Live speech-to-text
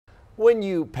When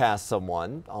you pass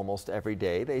someone almost every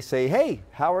day, they say, "Hey,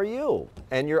 how are you?"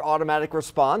 And your automatic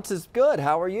response is, "Good,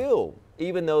 how are you?"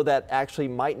 Even though that actually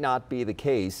might not be the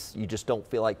case, you just don't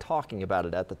feel like talking about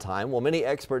it at the time. Well, many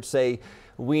experts say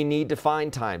we need to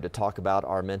find time to talk about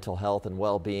our mental health and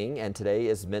well-being, and today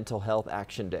is Mental Health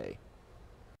Action Day.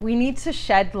 We need to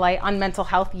shed light on mental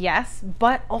health, yes,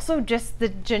 but also just the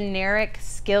generic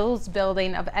skills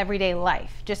building of everyday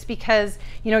life. Just because,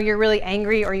 you're really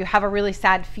angry or you have a really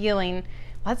sad feeling,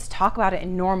 let's talk about it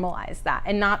and normalize that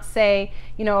and not say,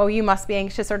 oh, you must be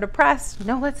anxious or depressed.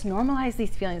 No, let's normalize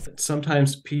these feelings.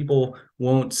 Sometimes people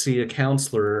won't see a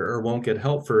counselor or won't get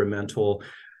help for a mental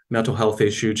health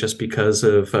issue just because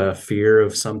of fear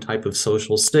of some type of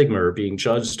social stigma or being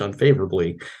judged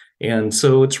unfavorably. And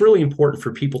so it's really important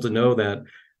for people to know that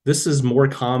this is more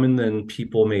common than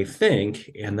people may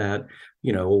think, and that,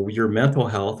 your mental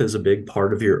health is a big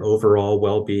part of your overall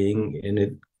well-being, and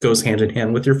it goes hand in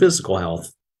hand with your physical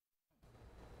health.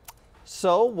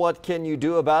 So what can you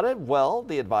do about it? Well,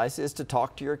 the advice is to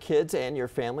talk to your kids and your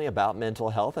family about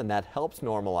mental health, and that helps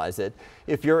normalize it.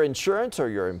 If your insurance or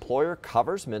your employer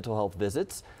covers mental health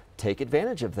visits, take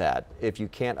advantage of that. If you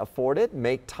can't afford it,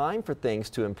 make time for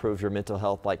things to improve your mental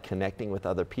health, like connecting with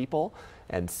other people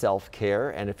and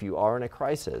self-care. And if you are in a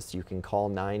crisis, you can call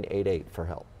 988 for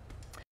help.